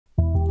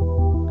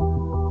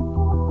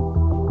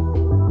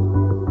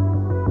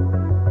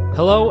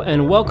Hello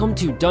and welcome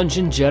to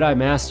Dungeon Jedi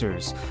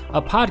Masters,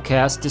 a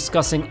podcast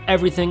discussing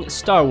everything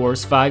Star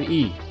Wars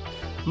 5e.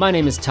 My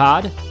name is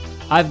Todd,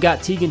 I've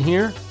got Tegan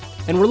here,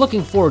 and we're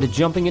looking forward to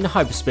jumping into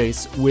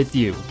hyperspace with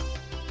you.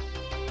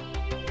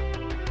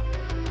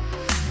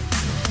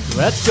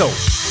 Let's go!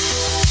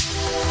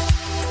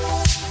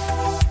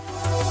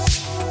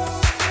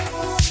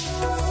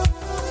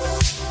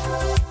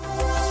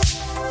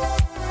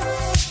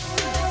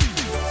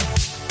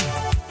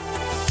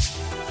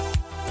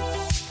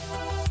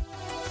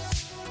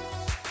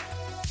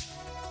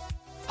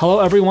 Hello,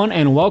 everyone,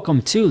 and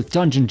welcome to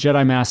Dungeon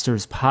Jedi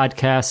Masters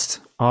podcast,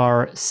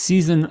 our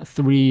Season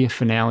 3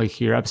 finale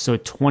here,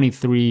 Episode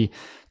 23.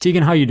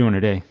 Tegan, how are you doing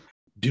today?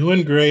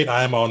 Doing great.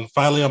 I'm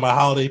finally on my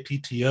holiday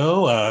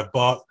PTO. I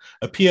bought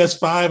a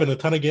PS5 and a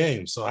ton of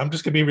games, so I'm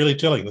just going to be really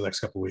chilling the next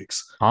couple of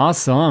weeks.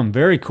 Awesome.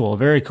 Very cool.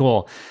 Very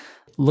cool.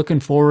 Looking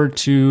forward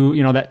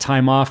to, that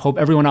time off. Hope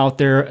everyone out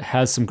there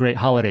has some great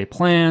holiday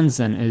plans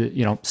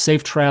and,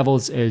 safe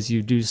travels as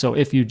you do so,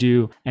 if you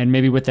do. And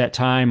maybe with that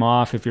time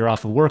off, if you're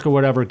off of work or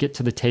whatever, get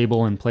to the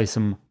table and play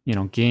some,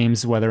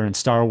 games, whether in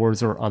Star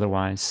Wars or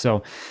otherwise.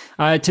 So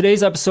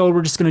today's episode,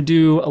 we're just going to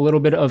do a little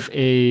bit of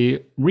a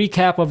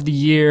recap of the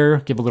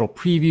year, give a little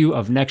preview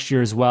of next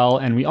year as well.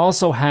 And we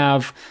also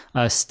have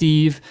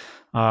Steve,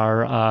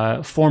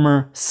 our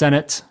former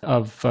Senate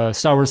of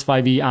Star Wars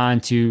 5e,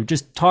 on to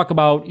just talk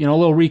about, a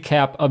little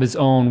recap of his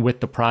own with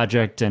the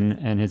project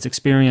and his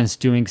experience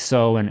doing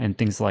so and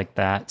things like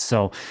that.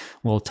 So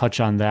we'll touch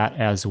on that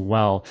as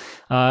well.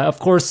 Of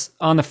course,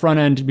 on the front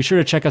end, be sure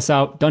to check us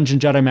out,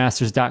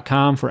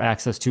 dungeonjedimasters.com, for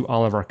access to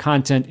all of our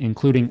content,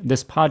 including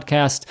this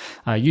podcast,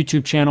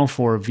 YouTube channel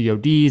for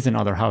VODs and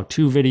other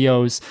how-to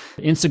videos,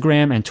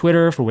 Instagram and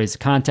Twitter for ways to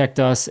contact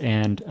us,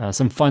 and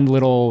some fun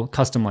little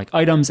custom-like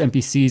items,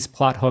 NPCs,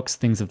 plot hooks,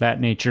 things of that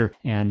nature,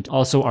 and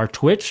also our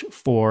Twitch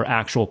for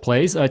actual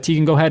plays.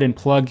 Tegan, go ahead and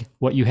plug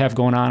what you have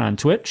going on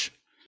Twitch.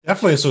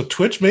 Definitely. So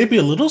Twitch may be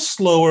a little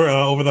slower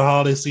over the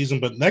holiday season,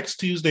 but next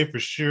Tuesday for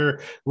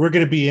sure, we're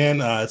going to be in.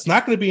 It's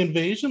not going to be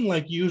Invasion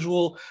like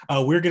usual.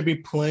 We're going to be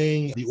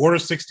playing the Order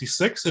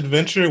 66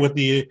 adventure with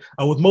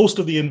most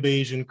of the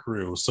Invasion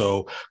crew.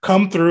 So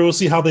come through,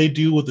 see how they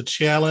do with the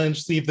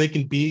challenge, see if they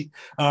can beat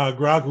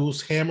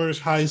Grogu's Hammer's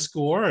high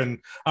score, and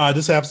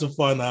just have some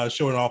fun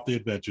showing off the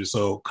adventure.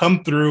 So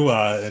come through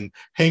and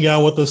hang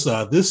out with us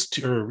this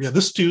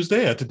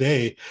Tuesday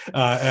today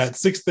at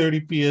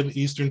 6:30 p.m.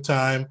 Eastern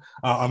Time.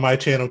 On my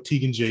channel,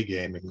 Tegan J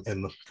Gaming,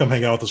 and come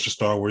hang out with us for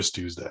Star Wars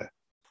Tuesday.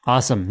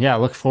 Awesome. Yeah,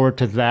 look forward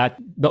to that.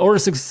 The Order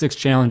 66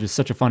 challenge is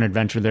such a fun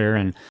adventure there,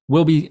 and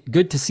will be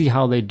good to see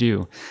how they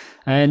do.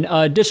 And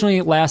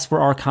additionally, last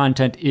for our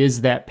content is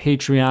that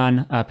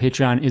Patreon.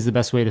 Patreon is the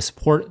best way to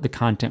support the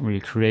content we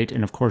create.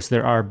 And of course,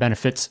 there are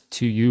benefits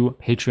to you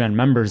Patreon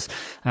members,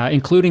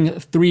 including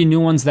 3 new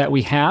ones that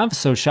we have.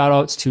 So shout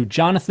outs to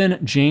Jonathan,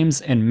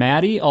 James, and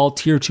Maddie, all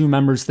tier 2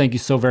 members. Thank you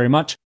so very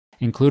much,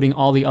 including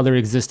all the other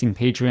existing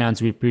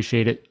Patreons. We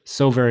appreciate it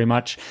so very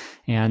much.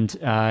 And,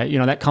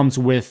 that comes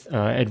with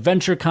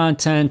adventure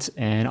content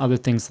and other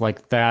things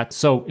like that.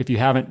 So if you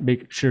haven't,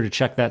 make sure to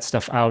check that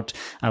stuff out.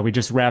 We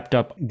just wrapped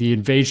up the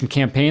Invasion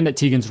campaign that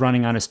Tegan's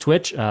running on his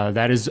Twitch.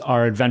 That is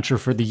our adventure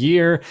for the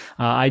year.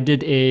 I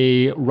did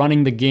a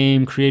running the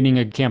game, creating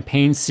a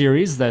campaign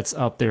series that's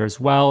up there as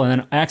well. And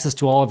then access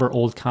to all of our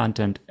old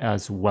content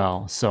as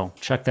well. So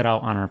check that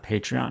out on our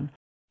Patreon.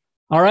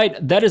 All right,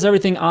 that is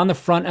everything on the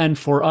front end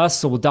for us,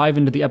 so we'll dive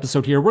into the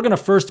episode here. We're going to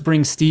first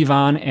bring Steve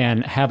on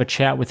and have a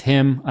chat with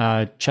him,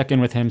 check in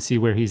with him, see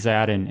where he's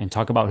at, and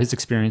talk about his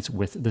experience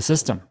with the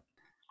system.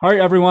 All right,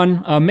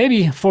 everyone,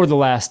 maybe for the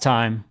last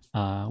time,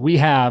 we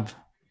have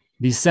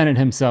the Senate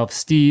himself,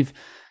 Steve.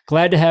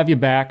 Glad to have you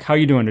back. How are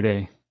you doing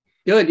today?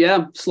 Good,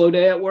 yeah. Slow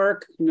day at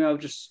work,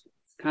 just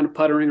kind of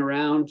puttering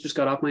around. Just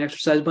got off my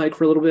exercise bike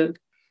for a little bit.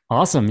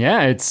 Awesome.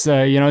 Yeah, it's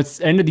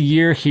it's end of the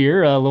year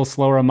here, a little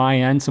slower on my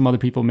end. Some other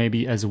people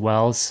maybe as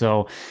well.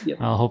 So yep.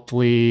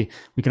 Hopefully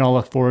we can all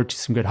look forward to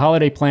some good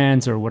holiday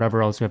plans or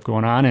whatever else we have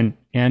going on,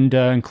 and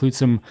include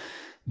some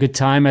good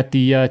time at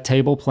the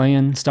table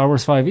playing Star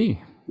Wars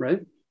 5e. Right.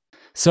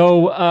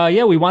 So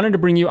we wanted to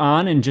bring you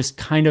on and just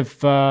kind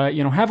of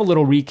have a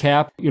little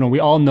recap.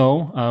 We all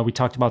know we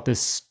talked about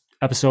this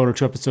episode or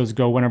 2 episodes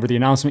ago, whenever the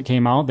announcement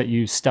came out that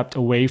you stepped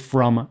away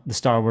from the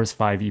Star Wars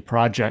 5e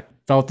project.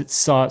 Felt it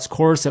saw its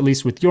course, at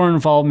least with your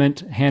involvement,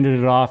 handed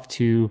it off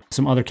to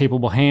some other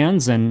capable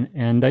hands. And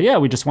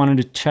we just wanted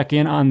to check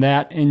in on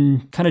that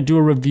and kind of do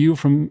a review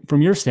from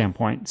your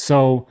standpoint.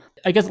 So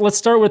I guess let's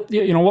start with,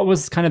 what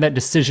was kind of that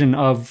decision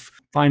of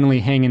finally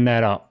hanging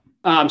that up?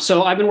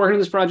 So I've been working on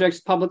this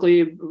project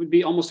publicly. It would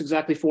be almost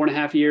exactly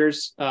 4.5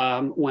 years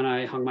when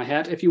I hung my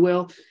hat, if you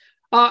will.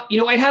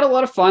 I had a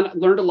lot of fun,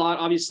 learned a lot.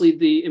 Obviously,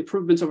 the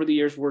improvements over the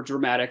years were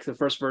dramatic. The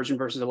first version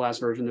versus the last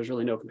version, there's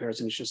really no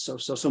comparison. It's just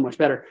so much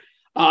better.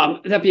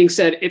 That being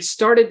said, it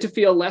started to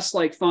feel less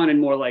like fun and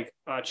more like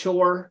a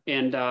chore.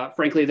 And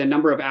frankly, the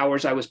number of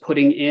hours I was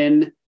putting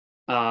in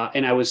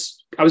And I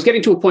was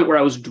getting to a point where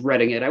I was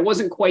dreading it. I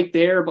wasn't quite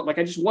there, but like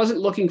I just wasn't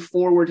looking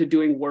forward to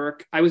doing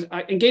work. I was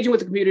engaging with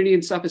the community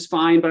and stuff is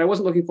fine, but I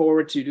wasn't looking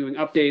forward to doing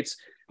updates.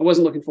 I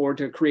wasn't looking forward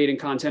to creating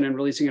content and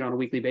releasing it on a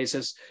weekly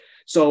basis.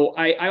 So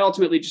I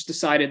ultimately just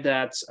decided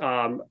that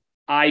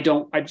I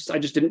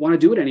just didn't want to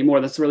do it anymore.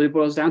 That's really what it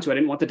boils down to. I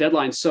didn't want the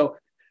deadlines. So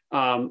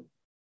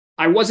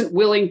I wasn't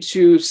willing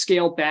to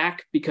scale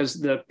back because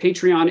the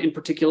Patreon in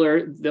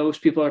particular, those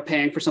people are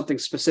paying for something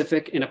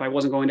specific. And if I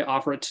wasn't going to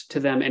offer it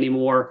to them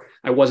anymore,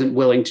 I wasn't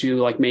willing to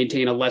like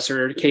maintain a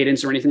lesser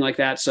cadence or anything like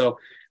that. So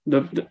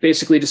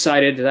basically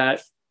decided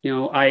that, you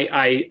know,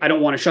 I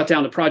don't want to shut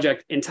down the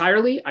project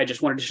entirely. I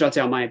just wanted to shut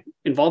down my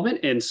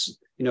involvement. And,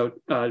 you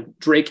know,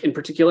 Drake in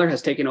particular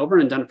has taken over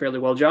and done a fairly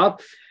well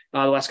job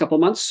the last couple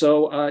of months.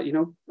 So, you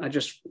know, I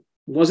just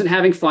wasn't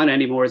having fun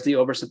anymore is the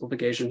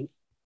oversimplification.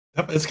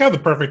 It's kind of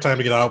the perfect time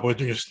to get out, but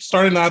you're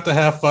starting not to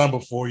have fun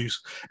before you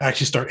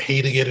actually start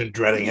hating it and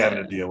dreading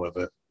having to deal with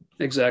it.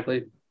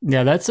 Exactly.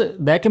 Yeah,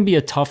 that can be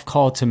a tough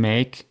call to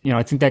make. You know,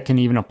 I think that can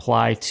even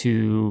apply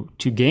to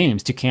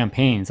games, to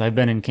campaigns. I've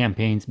been in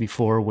campaigns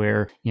before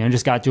where, you know,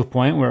 just got to a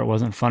point where it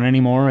wasn't fun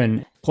anymore,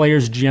 and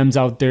players, GMs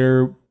out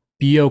there,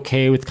 be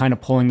okay with kind of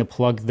pulling the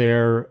plug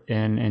there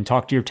and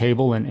talk to your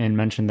table and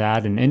mention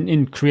that. And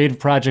in creative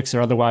projects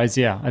or otherwise,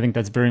 yeah, I think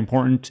that's very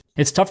important.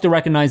 It's tough to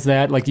recognize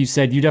that. Like you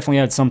said, you definitely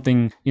had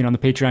something, you know, on the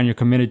Patreon you're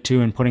committed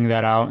to and putting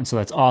that out. And so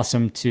that's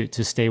awesome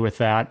to stay with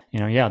that. You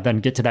know, yeah,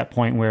 then get to that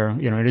point where,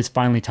 you know, it is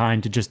finally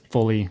time to just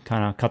fully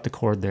kind of cut the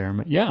cord there.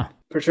 But yeah.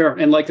 For sure.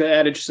 And like the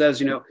adage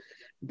says, you know,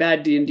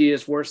 bad D&D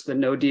is worse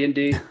than no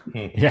D&D.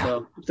 Yeah.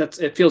 So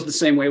it feels the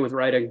same way with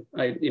writing.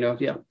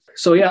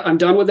 So yeah, I'm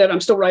done with it.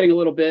 I'm still writing a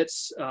little bit,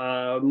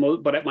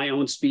 but at my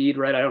own speed,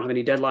 right? I don't have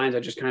any deadlines.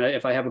 I just kind of,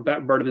 if I have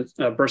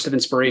a burst of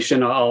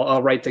inspiration,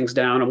 I'll write things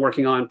down. I'm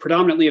working on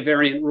predominantly a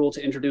variant rule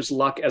to introduce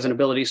luck as an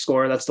ability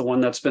score. That's the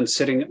one that's been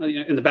sitting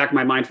in the back of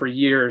my mind for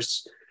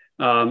years.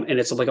 And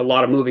it's like a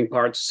lot of moving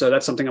parts. So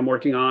that's something I'm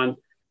working on.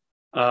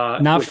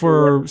 Not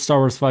for Star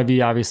Wars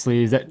 5e,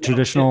 obviously. Is that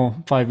traditional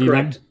 5e?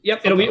 Correct. Then?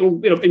 Yep.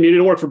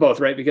 It'll work for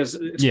both, right? Because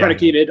it's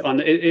predicated on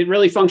it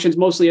really functions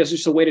mostly as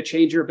just a way to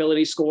change your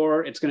ability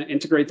score. It's going to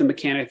integrate the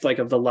mechanic like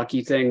of the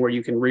lucky thing where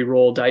you can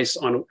re-roll dice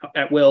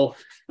at will.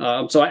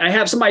 So I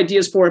have some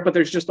ideas for it, but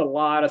there's just a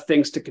lot of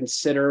things to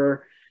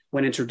consider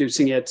when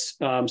introducing it.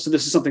 So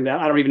this is something that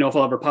I don't even know if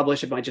I'll ever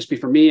publish. It might just be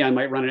for me. I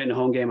might run it in a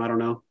home game. I don't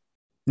know.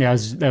 Yeah,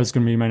 that was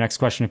going to be my next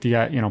question. If you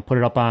got, you know, put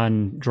it up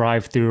on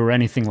drive-through or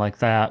anything like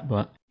that,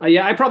 but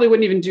yeah, I probably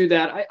wouldn't even do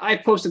that. I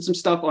posted some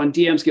stuff on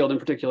DM's Guild in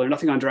particular,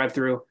 nothing on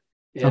drive-through,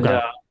 and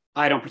okay.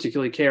 I don't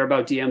particularly care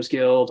about DM's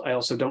Guild. I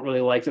also don't really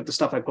like that the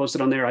stuff I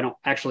posted on there I don't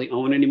actually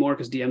own anymore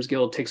because DM's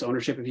Guild takes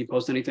ownership if you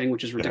post anything,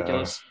 which is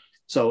ridiculous. Yeah.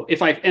 So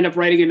if I end up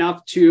writing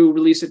enough to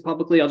release it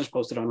publicly, I'll just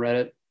post it on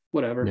Reddit,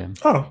 whatever. Yeah.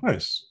 Oh,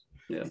 nice.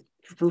 Yeah.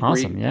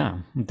 Awesome. Yeah,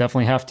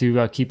 definitely have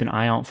to keep an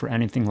eye out for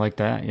anything like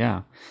that.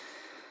 Yeah.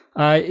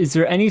 Is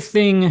there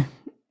anything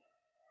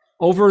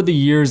over the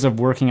years of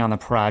working on the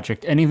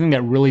project, anything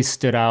that really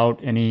stood out,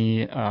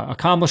 any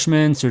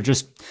accomplishments or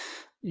just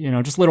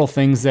little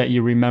things that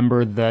you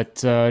remember that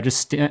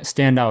just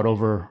stand out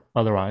over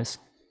otherwise?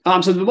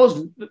 So the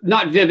most,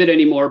 not vivid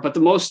anymore, but the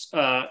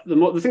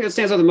thing that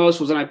stands out the most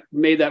was when I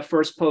made that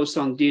first post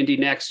on D&D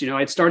Next. You know,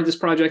 I'd started this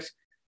project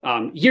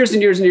years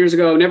and years and years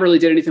ago, never really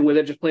did anything with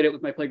it, just played it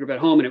with my playgroup at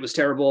home, and it was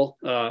terrible,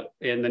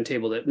 and then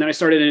tabled it. And then I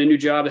started in a new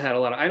job that had a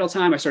lot of idle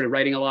time. I started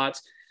writing a lot,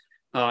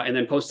 and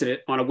then posted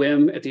it on a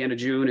whim at the end of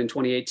June in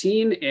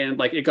 2018. And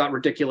like, it got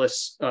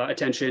ridiculous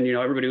attention. You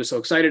know, everybody was so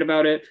excited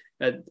about it.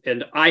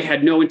 And I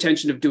had no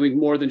intention of doing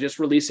more than just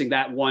releasing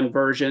that one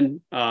version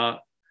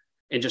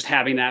and just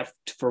having that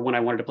for when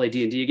I wanted to play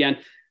D&D again.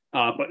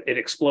 But it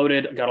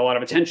exploded, got a lot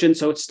of attention.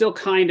 So it's still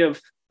kind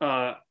of,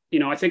 you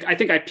know, I think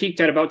I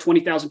peaked at about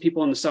 20,000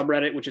 people on the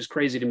subreddit, which is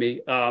crazy to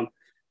me.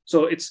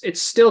 So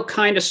it's still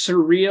kind of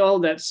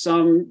surreal that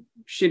some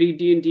shitty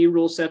D&D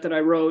rule set that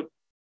I wrote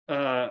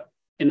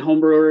in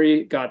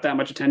Homebrewery got that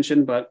much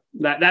attention, but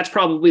that's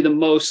probably the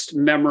most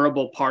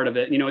memorable part of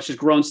it. You know, it's just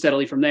grown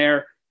steadily from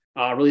there.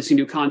 Releasing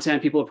new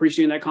content, people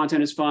appreciating that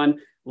content is fun.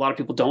 A lot of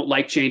people don't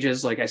like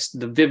changes. Like I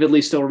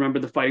vividly still remember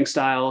the fighting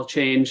style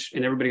change,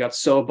 and everybody got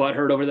so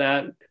butthurt over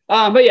that.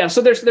 But yeah,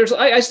 so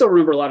I still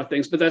remember a lot of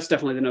things, but that's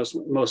definitely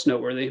the most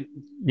noteworthy.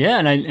 Yeah,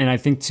 and I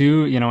think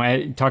too, you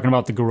know, talking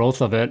about the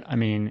growth of it, I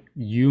mean,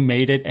 you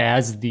made it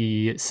as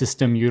the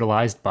system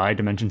utilized by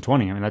Dimension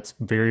 20. I mean, that's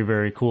very,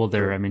 very cool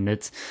there. I mean,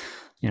 it's,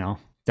 you know,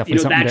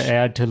 definitely something to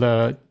add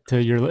to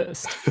your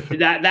list.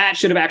 That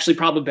should have actually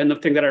probably been the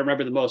thing that I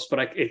remember the most, but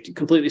it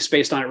completely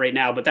spaced on it right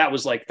now. But that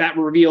was like, that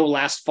reveal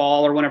last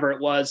fall or whenever it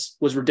was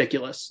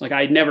ridiculous. Like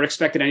I never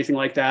expected anything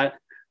like that.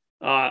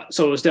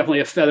 So it was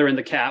definitely a feather in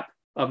the cap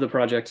of the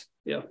project.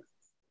 Yeah.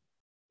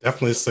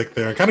 Definitely sick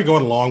there. And kind of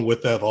going along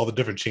with that, all the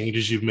different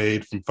changes you've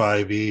made from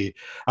 5e.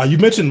 You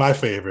mentioned my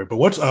favorite, but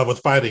what's with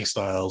fighting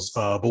styles?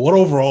 But what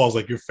overall is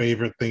like your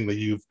favorite thing that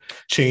you've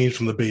changed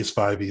from the base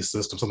 5e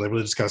system? Something that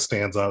really just kind of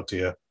stands out to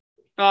you?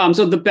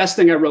 So the best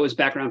thing I wrote is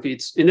background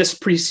feeds, and this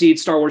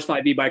precedes Star Wars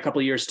 5e by a couple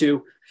of years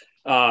too.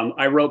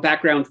 I wrote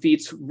background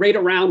feats right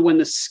around when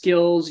the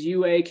skills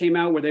UA came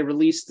out, where they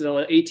released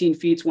the 18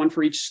 feats, one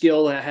for each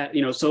skill.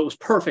 So it was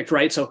perfect,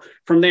 right? So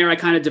from there, I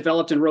kind of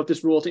developed and wrote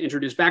this rule to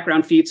introduce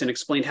background feats and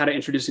explained how to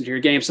introduce into your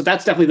game. So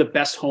that's definitely the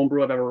best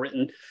homebrew I've ever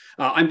written.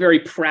 I'm very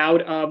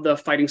proud of the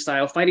fighting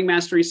style, fighting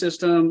mastery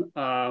system.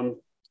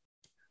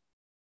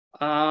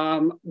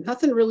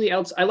 Nothing really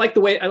else. I like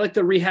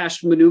the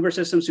rehashed maneuver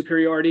system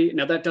superiority.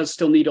 Now that does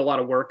still need a lot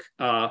of work.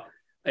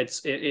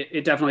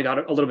 It definitely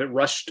got a little bit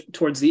rushed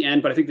towards the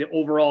end, but I think the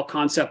overall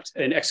concept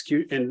and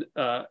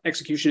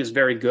execution is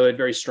very good,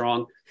 very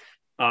strong.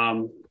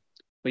 But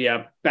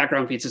yeah,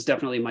 background feats is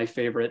definitely my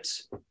favorite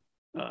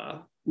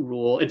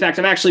rule. In fact,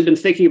 I've actually been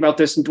thinking about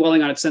this and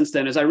dwelling on it since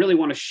then, as I really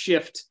want to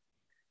shift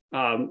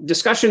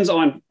discussions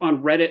on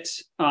Reddit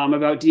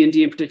about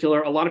D&D in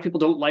particular. A lot of people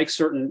don't like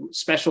certain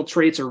special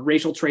traits or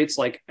racial traits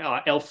like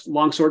elf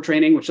longsword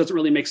training, which doesn't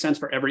really make sense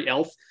for every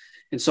elf.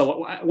 And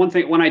so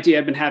one idea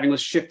I've been having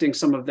was shifting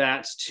some of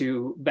that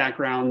to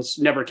backgrounds.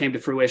 Never came to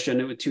fruition.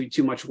 It was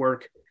too much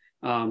work.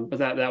 But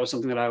that was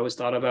something that I always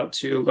thought about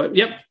too. But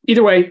yep,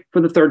 either way,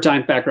 for the third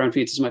time, background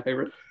feats is my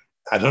favorite.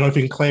 I don't know if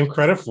you can claim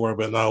credit for it,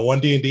 but One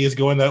D&D is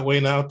going that way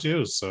now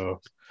too.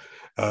 So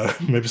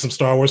maybe some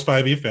Star Wars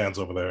 5e fans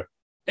over there.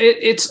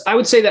 I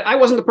would say that I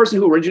wasn't the person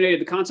who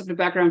originated the concept of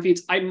background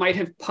feats. I might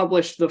have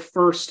published the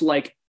first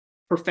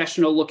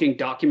professional looking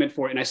document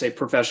for it. And I say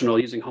professional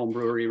using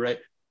homebrewery, right?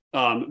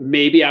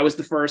 Maybe I was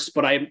the first,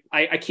 but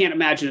I can't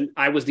imagine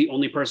I was the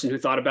only person who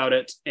thought about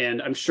it.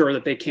 And I'm sure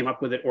that they came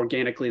up with it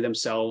organically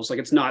themselves.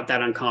 It's not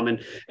that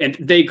uncommon. And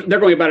they're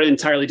going about it an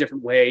entirely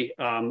different way.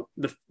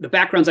 The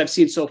backgrounds I've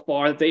seen so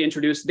far that they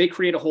introduced, they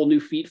create a whole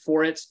new feat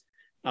for it.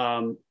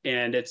 And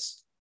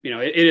it's,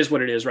 it is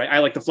what it is, right? I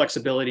like the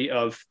flexibility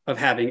of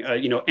having,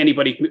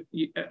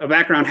 a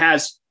background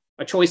has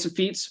a choice of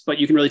feats, but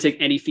you can really take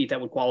any feat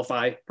that would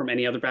qualify from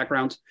any other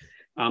background.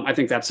 I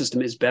think that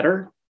system is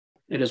better.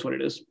 It is what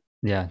it is.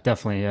 Yeah,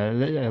 definitely.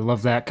 I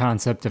love that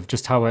concept of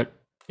just how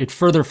it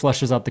further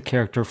fleshes out the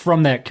character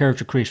from that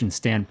character creation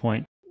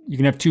standpoint. You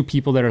can have two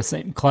people that are the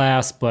same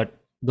class, but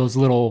those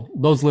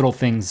little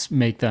things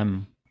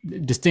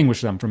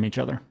distinguish them from each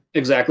other.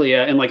 Exactly.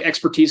 Yeah. And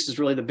expertise is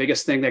really the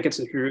biggest thing that gets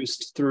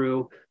introduced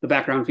through the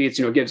background feats.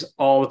 It gives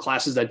all the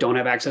classes that don't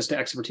have access to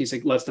expertise,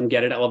 it lets them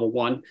get it at level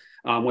 1,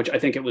 which I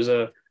think it was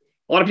a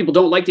lot of people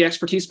don't like the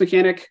expertise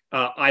mechanic.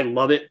 I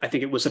love it. I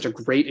think it was such a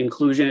great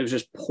inclusion. It was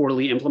just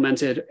poorly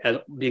implemented as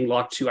being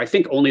locked to, I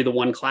think, only the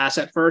one class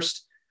at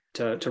first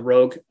to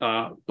Rogue.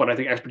 But I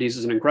think expertise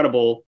is an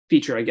incredible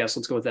feature, I guess.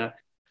 Let's go with that.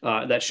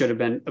 That should have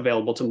been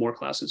available to more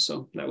classes.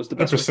 So that was the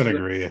best. 100%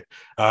 agree.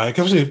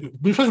 Especially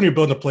when you're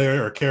building a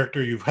player or a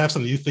character, you have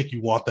something you think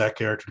you want that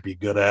character to be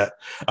good at.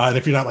 And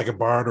if you're not like a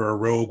bard or a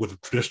rogue with a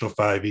traditional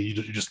 5e,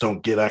 you just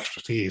don't get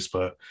expertise.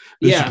 But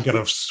this you can kind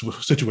of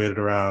situate it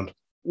around.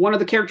 One of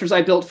the characters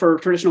I built for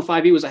traditional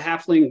 5e was a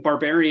halfling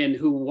barbarian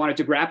who wanted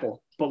to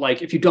grapple.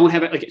 But if you don't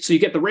have it, so you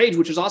get the rage,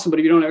 which is awesome, but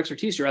if you don't have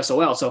expertise, you're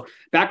SOL. So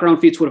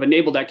background feats would have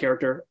enabled that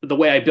character. The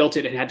way I built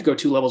it, it had to go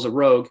 2 levels of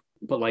rogue,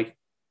 but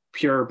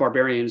pure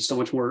barbarian is so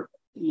much more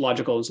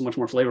logical and so much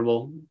more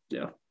flavorful.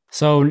 Yeah.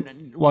 So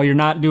while you're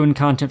not doing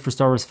content for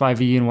Star Wars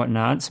 5e and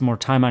whatnot, some more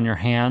time on your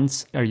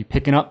hands, are you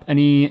picking up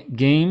any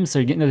games?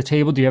 Are you getting to the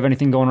table? Do you have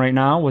anything going right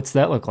now? What's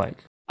that look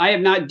like? I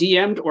have not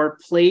DM'd or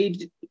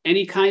played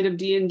any kind of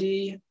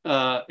D&D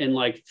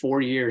in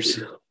 4 years.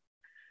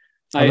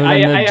 Other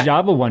than the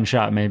Jabba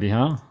one-shot maybe,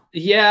 huh?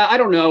 Yeah, I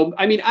don't know.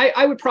 I mean,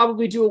 I would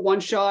probably do a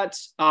one-shot.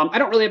 I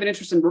don't really have an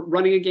interest in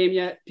running a game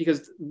yet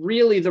because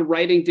really the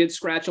writing did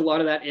scratch a lot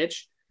of that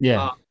itch.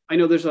 Yeah. I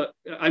know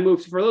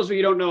for those of you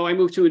who don't know, I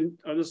moved to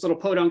this little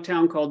podunk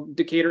town called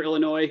Decatur,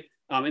 Illinois.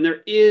 And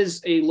there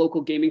is a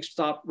local gaming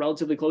stop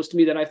relatively close to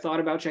me that I thought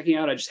about checking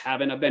out. I just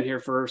haven't. I've been here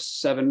for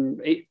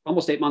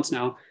almost 8 months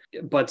now.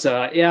 But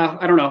yeah,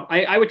 I don't know.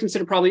 I would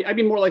consider I'd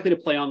be more likely to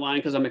play online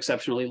because I'm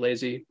exceptionally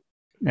lazy.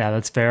 Yeah,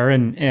 that's fair.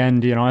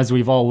 And as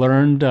we've all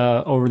learned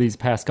over these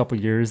past couple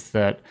of years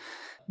that,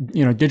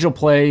 digital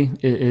play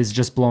is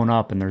just blown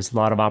up and there's a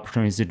lot of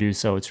opportunities to do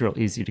so. It's real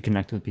easy to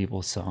connect with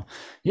people. So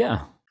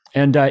yeah.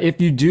 And if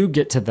you do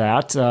get to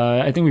that,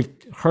 I think we've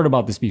heard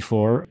about this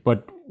before,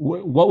 but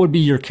what would be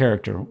your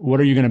character? What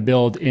are you going to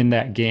build in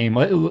that game?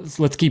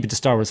 Let's keep it to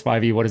Star Wars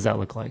 5e. What does that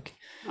look like?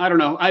 I don't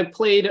know. I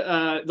played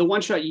the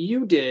one shot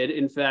you did,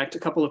 in fact, a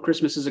couple of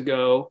Christmases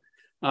ago.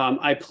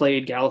 I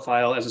played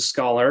Gallifile as a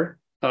scholar.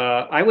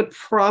 I would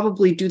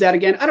probably do that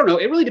again. I don't know.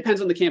 It really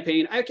depends on the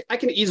campaign. I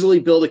can easily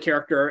build a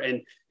character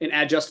and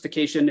add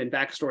justification and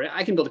backstory.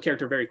 I can build a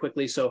character very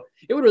quickly. So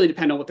it would really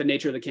depend on what the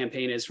nature of the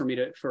campaign is for me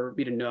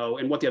to know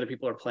and what the other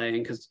people are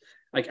playing. Because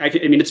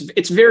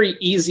it's very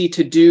easy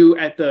to do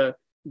at the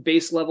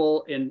base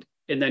level and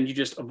then you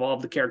just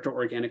evolve the character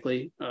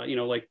organically.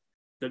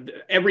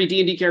 Every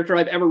D&D character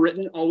I've ever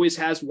written always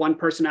has one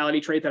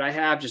personality trait that I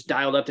have just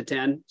dialed up to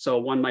 10. So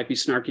one might be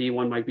snarky,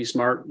 one might be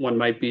smart, one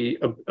might be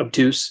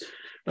obtuse.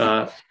 So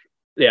I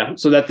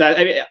don't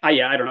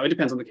know. It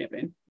depends on the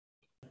campaign.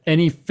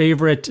 any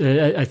favorite,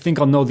 I think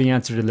I'll know the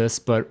answer to this,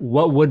 but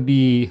what would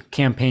be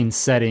campaign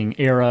setting,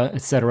 era,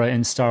 etc.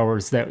 in Star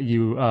Wars that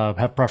you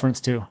have preference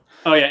to?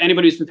 Oh yeah,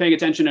 anybody who's been paying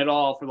attention at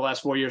all for the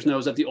last 4 years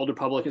knows that the Old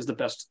Republic is the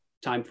best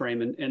time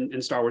frame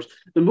in Star Wars.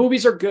 The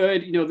movies are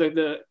good,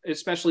 the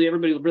especially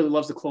everybody really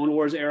loves the Clone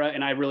Wars era,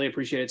 and I really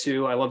appreciate it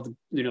too. I love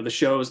the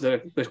shows,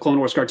 the Clone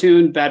Wars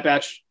cartoon, Bad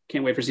Batch,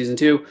 can't wait for season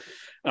 2.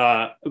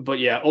 But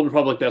yeah, Old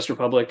Republic, Best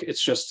Republic,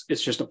 it's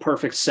just a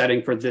perfect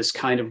setting for this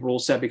kind of rule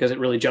set because it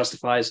really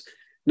justifies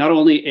not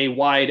only a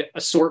wide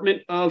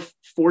assortment of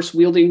force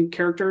wielding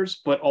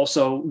characters, but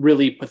also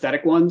really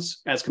pathetic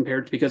ones as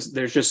compared to, because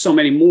there's just so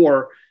many of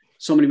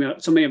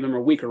them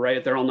are weaker,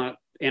 right? They're all not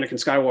Anakin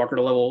Skywalker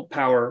to level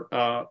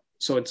power.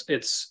 So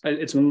it's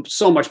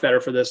so much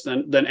better for this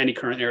than any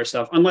current era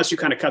stuff, unless you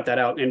kind of cut that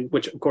out, and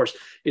which of course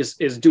is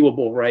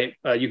doable, right?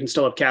 You can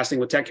still have casting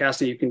with tech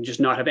casting. You can just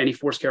not have any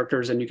force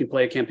characters, and you can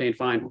play a campaign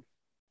fine.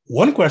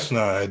 One question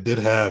I did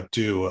have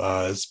too,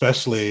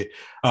 especially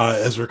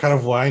as we're kind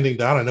of winding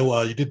down. I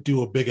know you did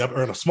do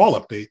a small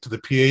update to the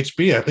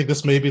PHB. I think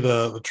this may be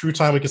the true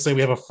time we can say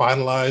we have a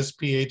finalized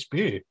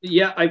PHB.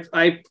 Yeah,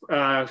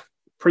 I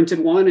printed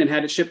one and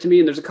had it shipped to me,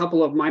 and there's a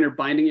couple of minor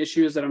binding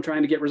issues that I'm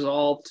trying to get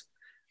resolved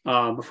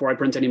before I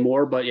print any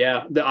more. But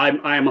yeah, I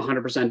am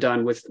 100%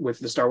 done with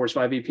the Star Wars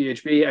 5e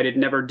PHB. I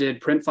never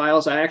did print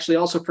files. I actually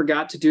also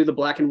forgot to do the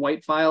black and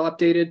white file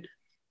updated.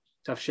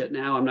 Tough shit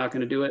now. I'm not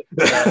going to do it.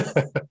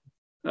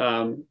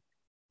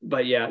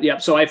 But yeah.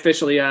 So I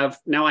officially have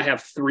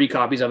 3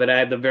 copies of it. I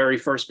have the very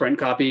first print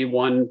copy,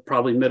 one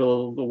probably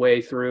middle of the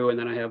way through, and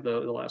then I have the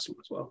last one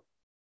as well.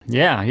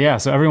 Yeah.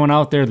 So everyone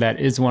out there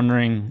that is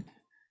wondering,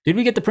 did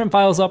we get the print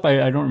files up?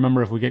 I don't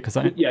remember if we get,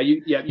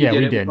 you did.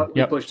 We did.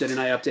 We pushed it and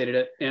I updated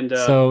it. And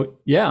so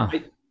yeah,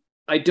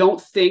 I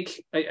don't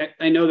think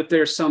I know that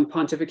there's some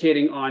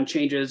pontificating on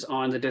changes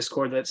on the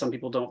Discord that some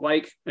people don't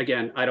like.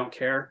 Again, I don't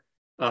care.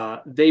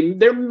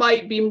 There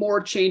might be more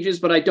changes,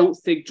 but I don't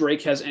think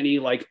Drake has any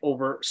like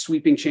over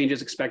sweeping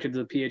changes expected to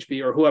the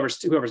PHB or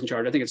whoever's in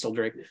charge. I think it's still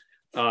Drake.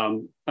 I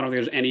don't think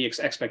there's any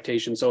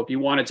expectation. So if you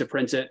wanted to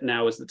print it,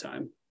 now is the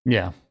time.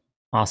 Yeah.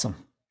 Awesome.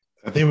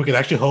 I think we could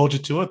actually hold you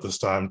to it this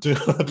time too.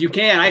 You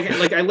can.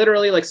 I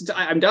literally since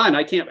I'm done.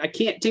 I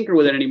can't tinker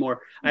with it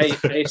anymore. I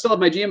still have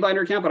my GM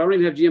Binder account, but I don't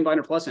even have GM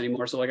Binder Plus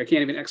anymore. So I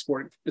can't even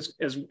export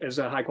as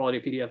a high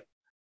quality PDF.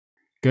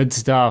 Good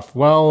stuff.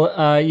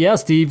 Well, yeah,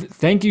 Steve,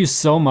 thank you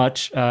so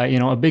much.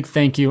 A big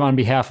thank you on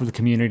behalf of the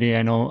community.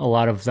 I know a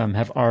lot of them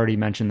have already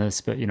mentioned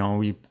this, but,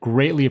 we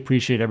greatly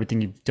appreciate everything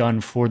you've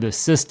done for this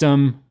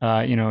system.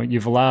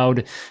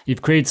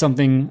 You've created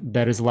something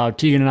that has allowed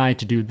Tegan and I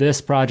to do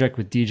this project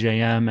with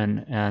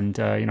DJM. And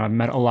I've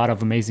met a lot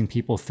of amazing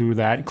people through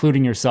that,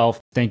 including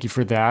yourself. Thank you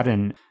for that.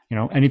 And,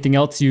 anything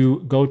else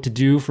you go to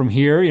do from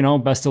here,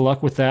 best of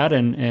luck with that.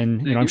 And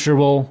I'm sure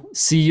we'll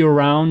see you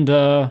around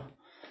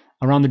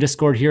the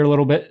Discord here a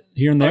little bit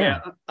here and there. Yeah.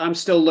 I'm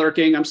still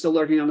lurking on the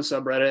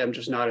subreddit. I'm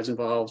just not as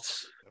involved.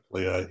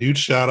 A huge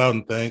shout out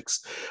and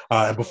thanks.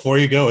 And before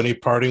you go, any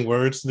parting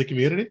words to the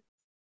community?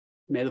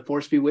 May the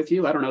force be with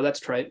you. I don't know. That's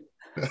trite.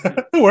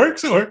 It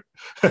works.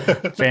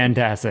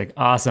 Fantastic.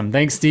 Awesome.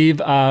 Thanks, Steve.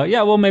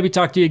 We'll maybe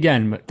talk to you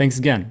again, but thanks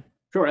again.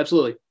 Sure.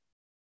 Absolutely.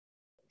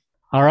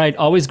 All right.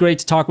 Always great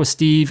to talk with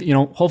Steve.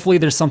 Hopefully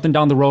there's something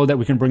down the road that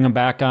we can bring him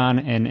back on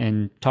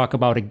and talk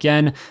about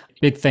again.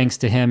 Big thanks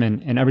to him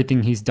and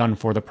everything he's done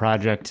for the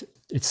project.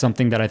 It's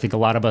something that I think a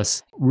lot of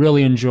us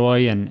really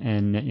enjoy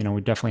and we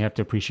definitely have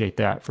to appreciate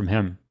that from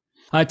him.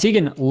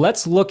 Tegan,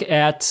 let's look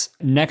at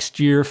next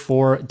year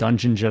for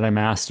Dungeon Jedi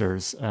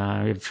Masters.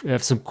 We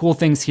have some cool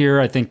things here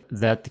I think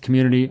that the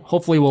community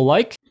hopefully will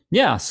like.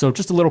 Yeah, so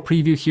just a little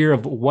preview here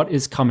of what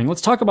is coming.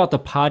 Let's talk about the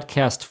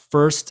podcast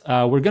first.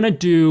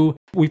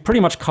 We pretty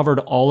much covered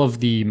all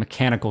of the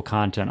mechanical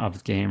content of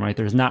the game, right?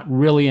 There's not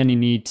really any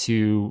need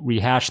to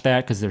rehash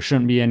that because there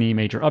shouldn't be any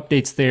major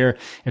updates there.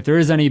 If there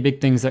is any big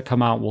things that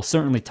come out, we'll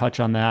certainly touch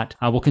on that.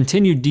 We'll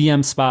continue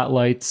DM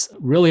spotlights.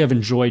 Really have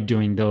enjoyed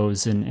doing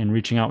those and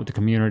reaching out with the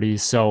community.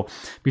 So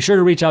be sure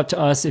to reach out to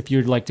us if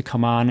you'd like to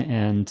come on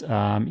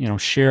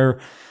and share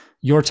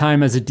your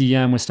time as a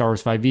DM with Star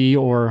Wars 5e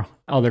or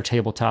other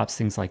tabletops,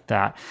 things like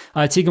that.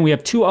 Tegan, we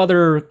have 2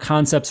 other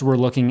concepts we're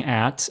looking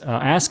at.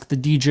 Ask the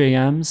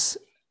DJMs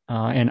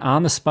and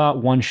On the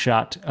Spot One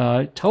Shot.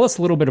 Tell us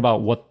a little bit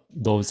about what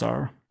those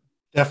are.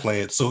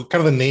 Definitely. So kind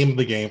of the name of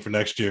the game for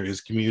next year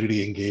is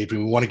community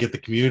engagement. We want to get the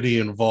community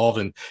involved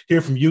and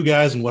hear from you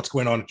guys and what's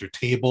going on at your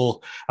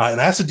table. And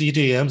Ask the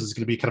DJMs is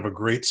going to be kind of a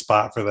great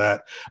spot for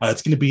that.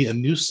 It's going to be a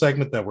new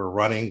segment that we're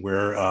running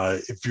where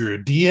if you're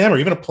a DM or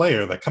even a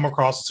player that come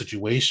across a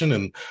situation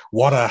and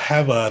want to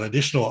have an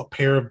additional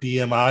pair of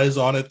DM eyes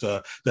on it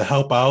to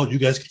help out, you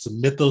guys can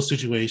submit those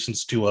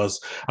situations to us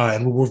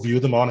and we'll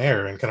review them on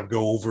air and kind of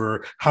go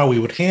over how we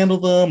would handle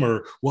them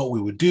or what we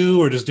would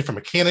do or just different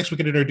mechanics we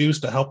could introduce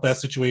to help that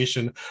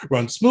situation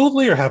run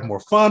smoothly or have more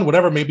fun,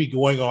 whatever may be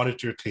going on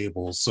at your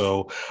table.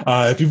 So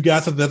if you've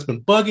got something that's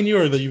been bugging you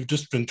or that you've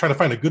just been trying to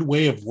find a good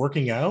way of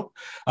working out,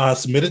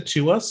 submit it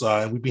to us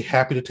and we'd be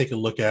happy to take a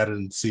look at it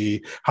and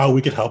see how we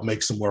could help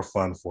make some more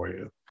fun for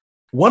you.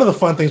 One of the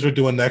fun things we're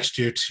doing next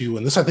year too,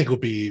 and this I think will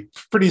be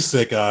pretty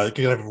sick, kind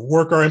of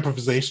work our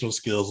improvisational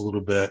skills a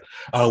little bit.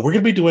 We're going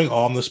to be doing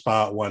on the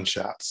spot one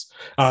shots,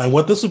 and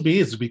what this will be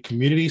is to be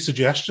community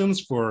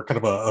suggestions for kind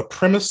of a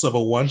premise of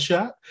a one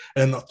shot.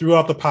 And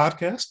throughout the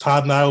podcast,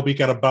 Todd and I will be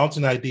kind of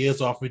bouncing ideas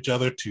off of each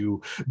other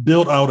to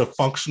build out a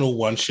functional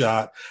one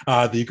shot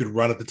that you could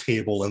run at the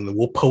table, and then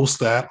we'll post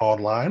that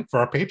online for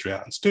our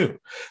Patreons too.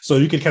 So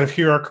you can kind of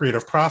hear our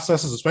creative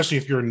processes, especially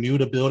if you're new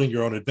to building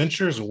your own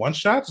adventures and one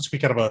shots. It's be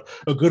kind of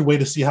a good way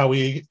to see how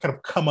we kind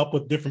of come up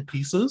with different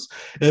pieces.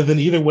 And then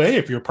either way,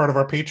 if you're part of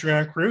our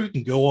Patreon crew, you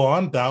can go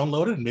on,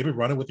 download it, and maybe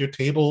run it with your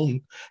table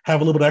and have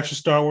a little bit of extra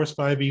Star Wars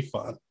 5e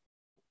fun.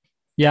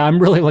 Yeah, I'm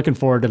really looking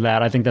forward to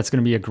that. I think that's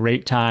going to be a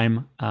great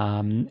time.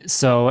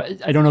 So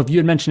I don't know if you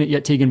had mentioned it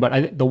yet, Tegan,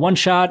 but the one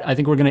shot, I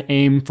think we're going to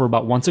aim for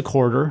about once a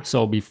quarter.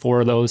 So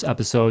before those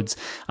episodes,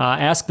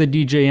 ask the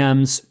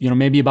DJMs,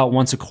 maybe about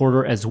once a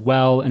quarter as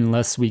well,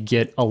 unless we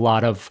get a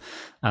lot of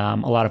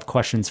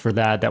questions for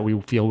that we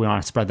feel we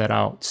want to spread that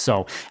out.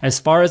 So as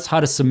far as how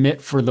to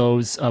submit for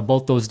those,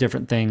 both those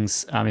different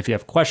things, if you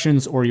have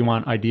questions or you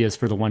want ideas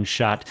for the one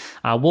shot,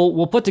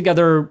 we'll put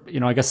together,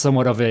 I guess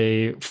somewhat of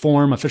a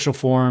official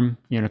form,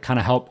 kind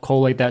of help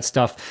collate that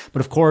stuff.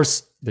 But of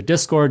course, the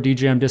Discord,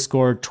 DJM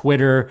Discord,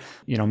 Twitter,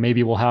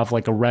 maybe we'll have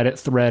like a Reddit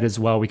thread as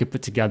well we could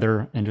put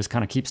together and just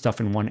kind of keep stuff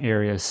in one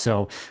area.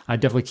 So I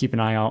definitely keep an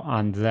eye out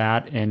on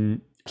that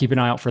and keep an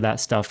eye out for that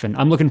stuff. And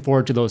I'm looking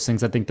forward to those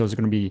things. I think those are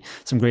going to be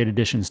some great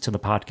additions to the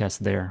podcast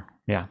there.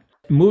 Yeah.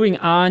 Moving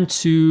on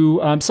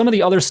to some of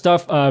the other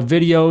stuff,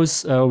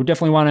 videos. We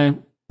definitely want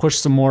to push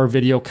some more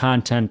video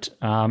content,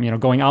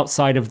 going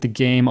outside of the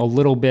game a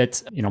little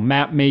bit,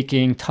 map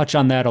making, touch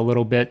on that a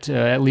little bit,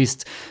 at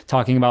least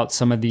talking about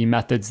some of the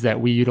methods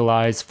that we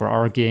utilize for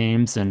our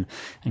games and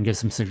give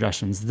some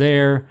suggestions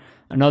there.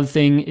 Another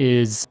thing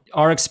is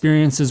our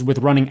experiences with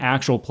running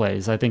actual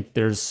plays. I think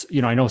there's,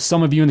 I know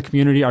some of you in the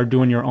community are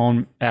doing your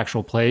own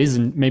actual plays,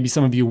 and maybe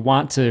some of you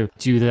want to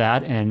do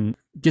that and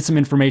get some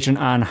information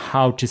on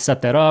how to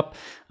set that up,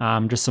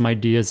 just some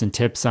ideas and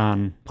tips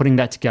on putting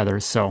that together.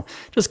 So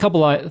just a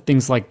couple of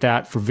things like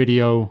that for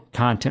video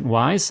content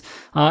wise.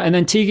 And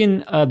then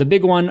Tegan, the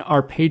big one,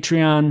 our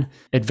Patreon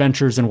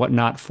adventures and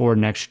whatnot for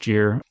next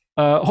year.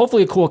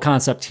 Hopefully a cool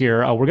concept here.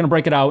 We're going to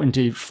break it out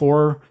into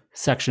 4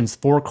 sections,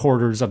 4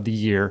 quarters of the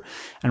year.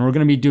 And we're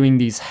going to be doing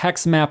these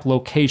hex map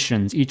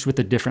locations, each with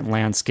a different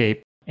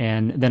landscape,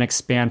 and then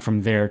expand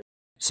from there.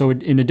 So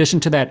in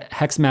addition to that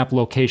hex map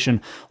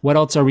location, what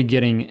else are we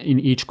getting in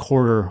each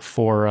quarter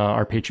for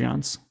our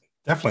Patreons?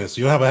 Definitely. So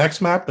you'll have a hex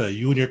map that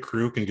you and your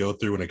crew can go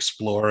through and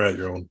explore at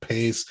your own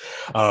pace.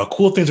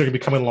 Cool things are going to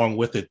be coming along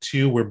with it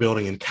too. We're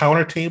building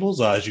encounter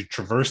tables as you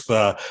traverse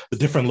the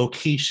different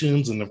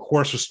locations. And of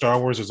course, with Star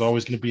Wars, there's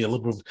always going to be a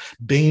little bit of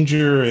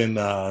danger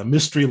and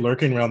mystery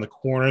lurking around the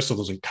corner. So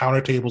those encounter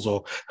tables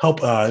will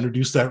help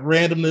introduce that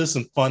randomness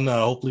and fun,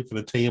 hopefully, for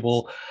the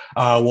table.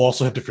 We'll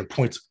also have different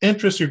points of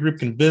interest your group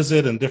can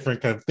visit and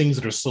different kind of things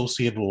that are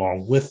associated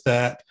along with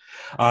that.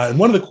 And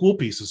one of the cool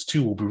pieces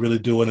too we'll be really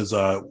doing is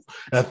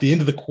at the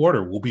end of the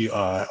quarter we'll be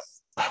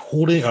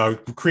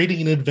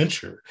creating an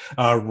adventure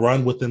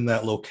run within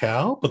that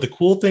locale. But the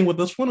cool thing with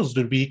this one is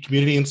to be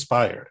community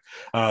inspired.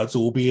 So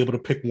we'll be able to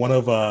pick one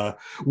of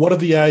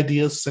the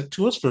ideas sent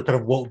to us for kind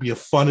of what would be a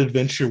fun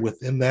adventure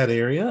within that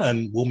area,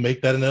 and we'll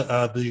make that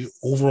the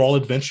overall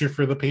adventure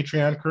for the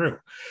Patreon crew.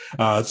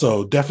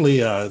 So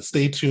definitely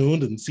stay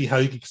tuned and see how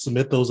you can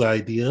submit those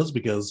ideas,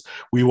 because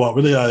we want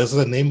really, this is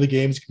the name of the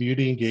game is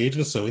community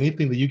engagement. So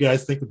anything that you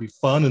guys think would be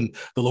fun and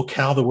the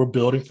locale that we're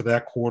building for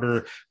that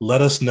quarter,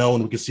 let us know,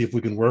 and we can see if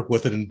we can work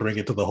with it and bring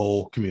it to the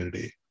whole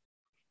community.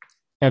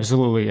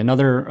 Absolutely.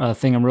 Another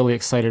thing I'm really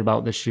excited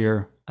about this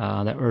year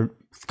that we're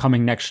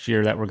coming next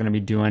year that we're going to be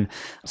doing.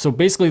 So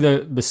basically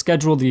the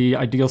schedule, the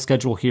ideal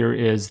schedule here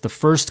is the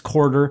first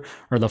quarter,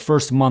 or the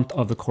first month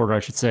of the quarter, I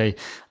should say,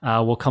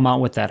 we'll come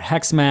out with that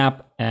hex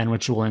map, and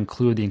which will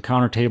include the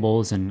encounter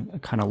tables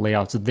and kind of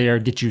layouts there,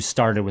 get you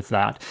started with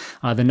that.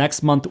 The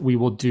next month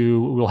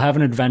we'll have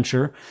an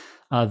adventure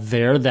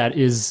there that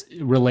is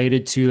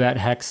related to that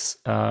hex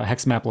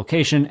map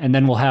location, and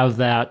then we'll have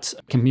that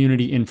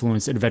community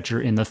influenced adventure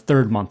in the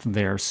third month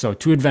there. So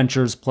 2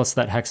 adventures plus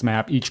that hex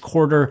map each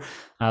quarter.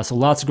 So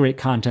lots of great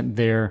content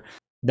there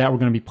that we're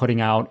going to be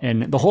putting out.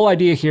 And the whole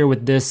idea here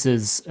with this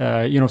is,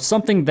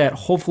 something that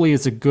hopefully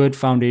is a good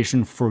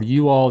foundation for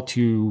you all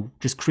to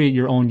just create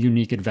your own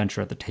unique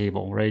adventure at the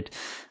table, right?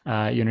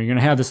 You're going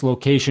to have this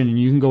location and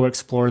you can go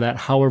explore that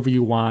however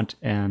you want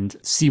and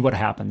see what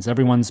happens.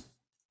 Everyone's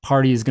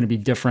party is going to be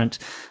different.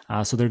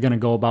 So they're going to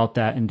go about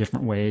that in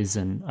different ways.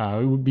 And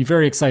we would be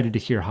very excited to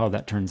hear how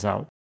that turns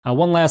out.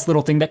 One last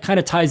little thing that kind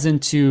of ties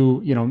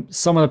into,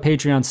 some of the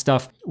Patreon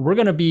stuff. We're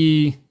going to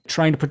be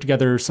trying to put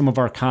together some of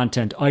our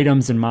content,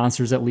 items and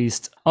monsters at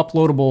least,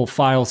 uploadable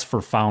files for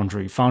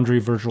Foundry. Foundry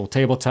Virtual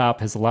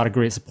Tabletop has a lot of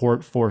great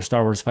support for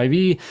Star Wars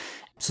 5e.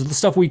 So the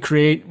stuff we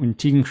create, when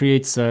Tegan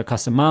creates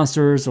custom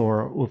monsters,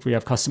 or if we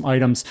have custom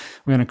items,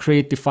 we're going to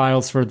create the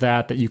files for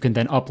that you can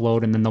then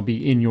upload, and then they'll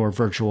be in your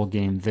virtual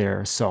game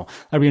there. So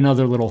that'll be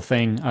another little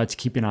thing to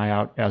keep an eye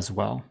out as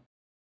well.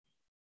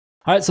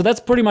 All right, so that's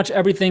pretty much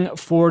everything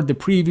for the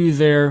preview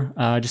there.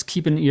 Just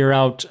keep an ear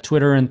out,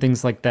 Twitter and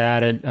things like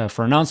that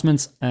for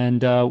announcements.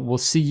 And we'll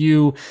see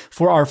you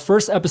for our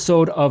first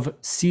episode of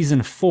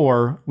season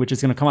 4, which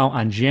is going to come out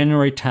on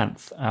January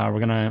 10th.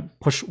 We're going to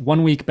push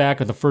 1 week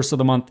back at the first of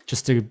the month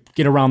just to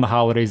get around the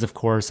holidays, of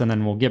course. And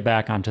then we'll get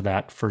back onto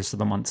that first of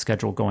the month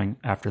schedule going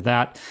after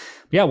that.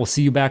 But yeah, we'll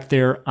see you back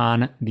there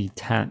on the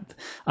 10th.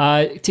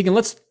 Tegan,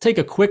 let's take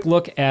a quick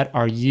look at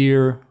our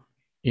year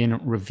in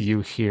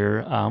review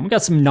here. We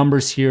got some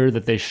numbers here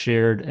that they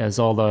shared as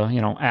all the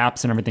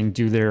apps and everything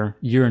do their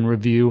year in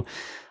review.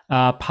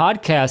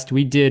 Podcast,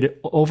 we did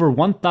over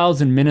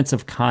 1,000 minutes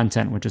of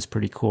content, which is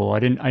pretty cool.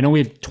 I know we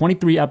have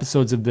 23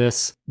 episodes of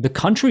this. The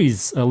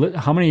countries,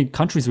 how many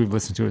countries we've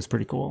listened to is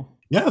pretty cool.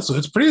 Yeah, so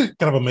it's pretty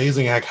kind of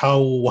amazing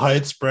how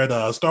widespread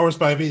Star Wars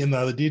 5e and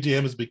the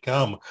DGM has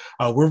become.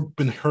 We've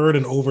been heard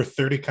in over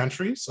 30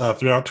 countries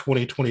throughout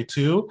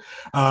 2022,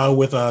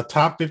 with a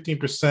top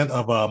 15%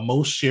 of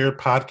most shared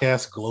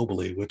podcasts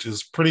globally, which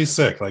is pretty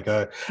sick. Like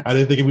I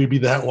didn't think it would be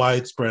that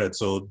widespread.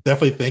 So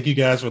definitely thank you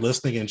guys for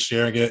listening and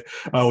sharing it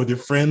with your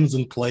friends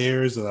and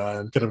players,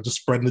 and kind of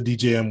just spreading the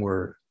DGM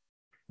word.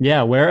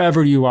 Yeah,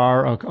 wherever you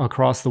are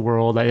across the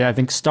world, I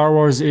think Star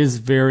Wars is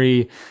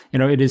very,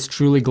 it is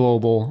truly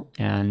global,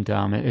 and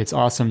it's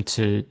awesome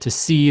to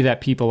see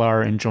that people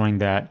are enjoying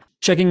that.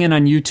 Checking in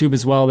on YouTube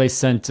as well, they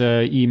sent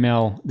an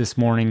email this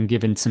morning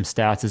giving some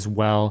stats as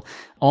well.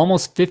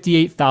 Almost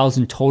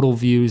 58,000 total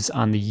views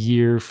on the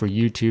year for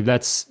YouTube.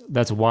 That's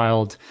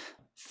wild.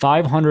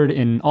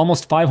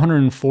 Almost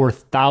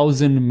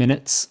 504,000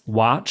 minutes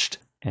watched.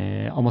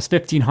 Almost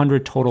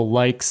 1,500 total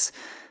likes.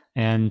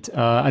 And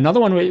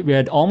another one, we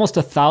had almost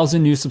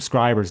 1,000 new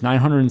subscribers,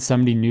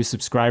 970 new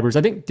subscribers.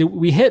 I think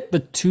we hit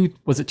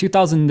was it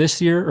 2,000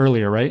 this year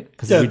earlier, right?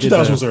 Yeah,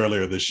 2,000 was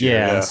earlier this year.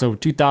 Yeah, so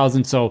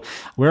 2,000. So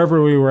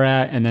wherever we were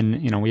at, and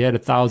then, we had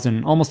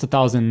 1,000, almost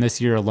 1,000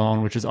 this year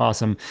alone, which is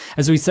awesome.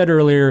 As we said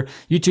earlier,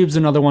 YouTube's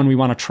another one we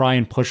want to try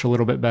and push a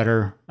little bit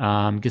better,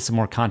 get some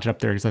more content up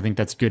there, because I think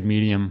that's good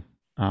medium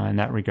in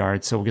that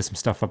regard. So we'll get some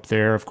stuff up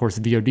there. Of course,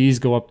 the VODs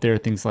go up there,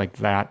 things like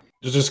that.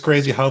 It's just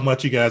crazy how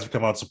much you guys have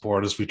come out and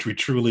support us. We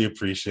truly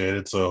appreciate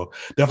it. So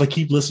definitely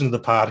keep listening to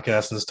the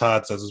podcast. And as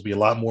Todd says, there's be a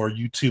lot more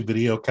YouTube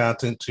video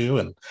content too.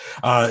 And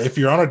if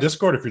you're on our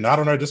Discord, if you're not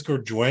on our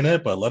Discord, join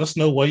it. But let us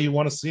know what you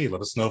want to see.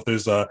 Let us know if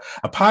there's a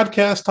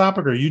podcast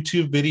topic or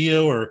YouTube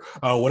video or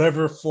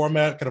whatever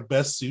format kind of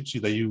best suits you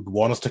that you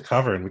want us to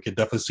cover. And we can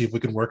definitely see if we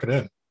can work it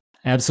in.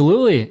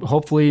 Absolutely.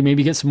 Hopefully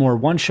maybe get some more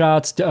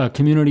one-shots,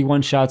 community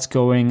one-shots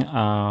going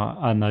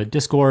on the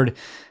Discord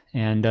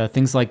and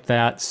things like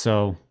that.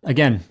 So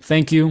again,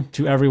 thank you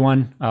to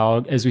everyone.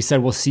 As we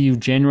said, we'll see you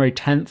January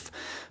 10th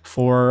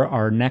for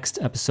our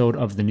next episode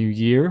of the new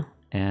year.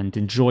 And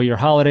enjoy your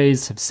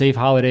holidays. Have a safe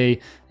holiday.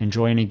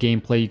 Enjoy any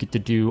gameplay you get to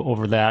do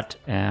over that.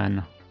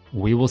 And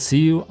we will see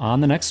you on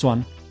the next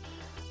one.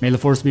 May the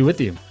Force be with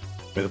you.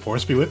 May the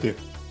Force be with you.